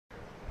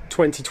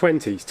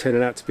2020 is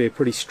turning out to be a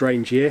pretty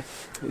strange year.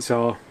 It's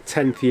our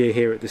 10th year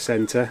here at the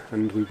centre,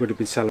 and we would have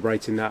been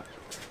celebrating that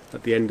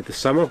at the end of the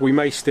summer. We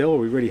may still,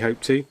 we really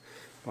hope to,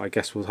 but I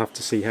guess we'll have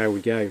to see how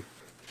we go.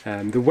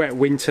 The wet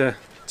winter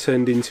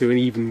turned into an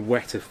even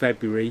wetter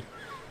February,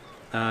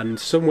 and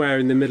somewhere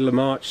in the middle of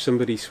March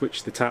somebody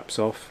switched the taps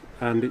off,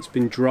 and it's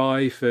been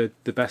dry for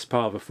the best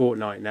part of a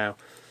fortnight now.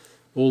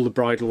 All the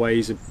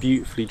bridleways are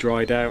beautifully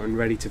dried out and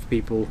ready for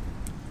people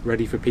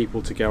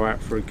to go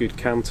out for a good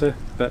canter,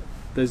 but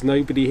there's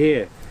nobody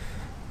here,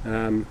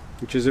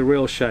 which is a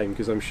real shame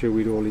because I'm sure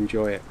we'd all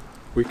enjoy it.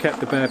 We've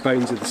kept the bare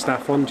bones of the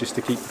staff on just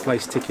to keep the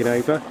place ticking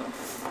over.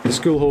 The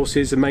school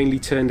horses are mainly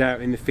turned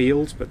out in the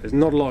fields, but there's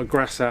not a lot of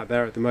grass out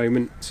there at the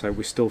moment, so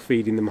we're still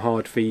feeding them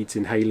hard feeds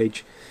and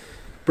haylage,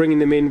 bringing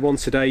them in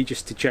once a day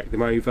just to check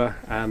them over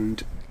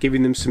and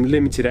giving them some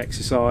limited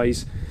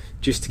exercise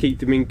just to keep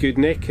them in good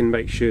nick and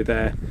make sure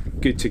they're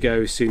good to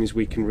go as soon as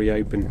we can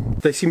reopen.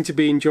 They seem to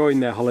be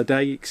enjoying their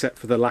holiday, except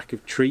for the lack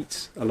of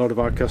treats. A lot of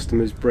our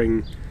customers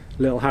bring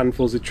little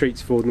handfuls of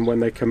treats for them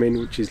when they come in,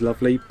 which is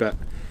lovely, but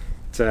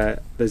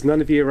there's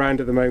none of you around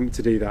at the moment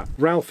to do that.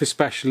 Ralph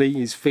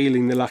especially is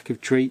feeling the lack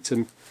of treats,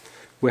 and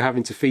we're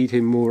having to feed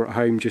him more at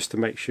home just to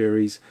make sure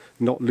he's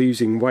not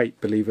losing weight,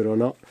 believe it or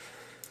not.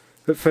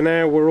 But for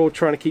now we're all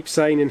trying to keep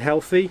sane and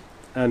healthy,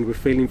 and we're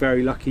feeling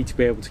very lucky to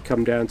be able to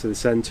come down to the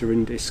centre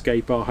and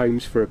escape our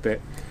homes for a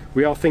bit.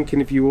 We are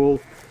thinking of you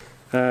all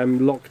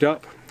locked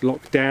up,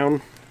 locked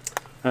down,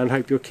 and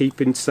hope you're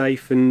keeping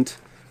safe, and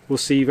we'll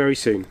see you very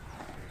soon.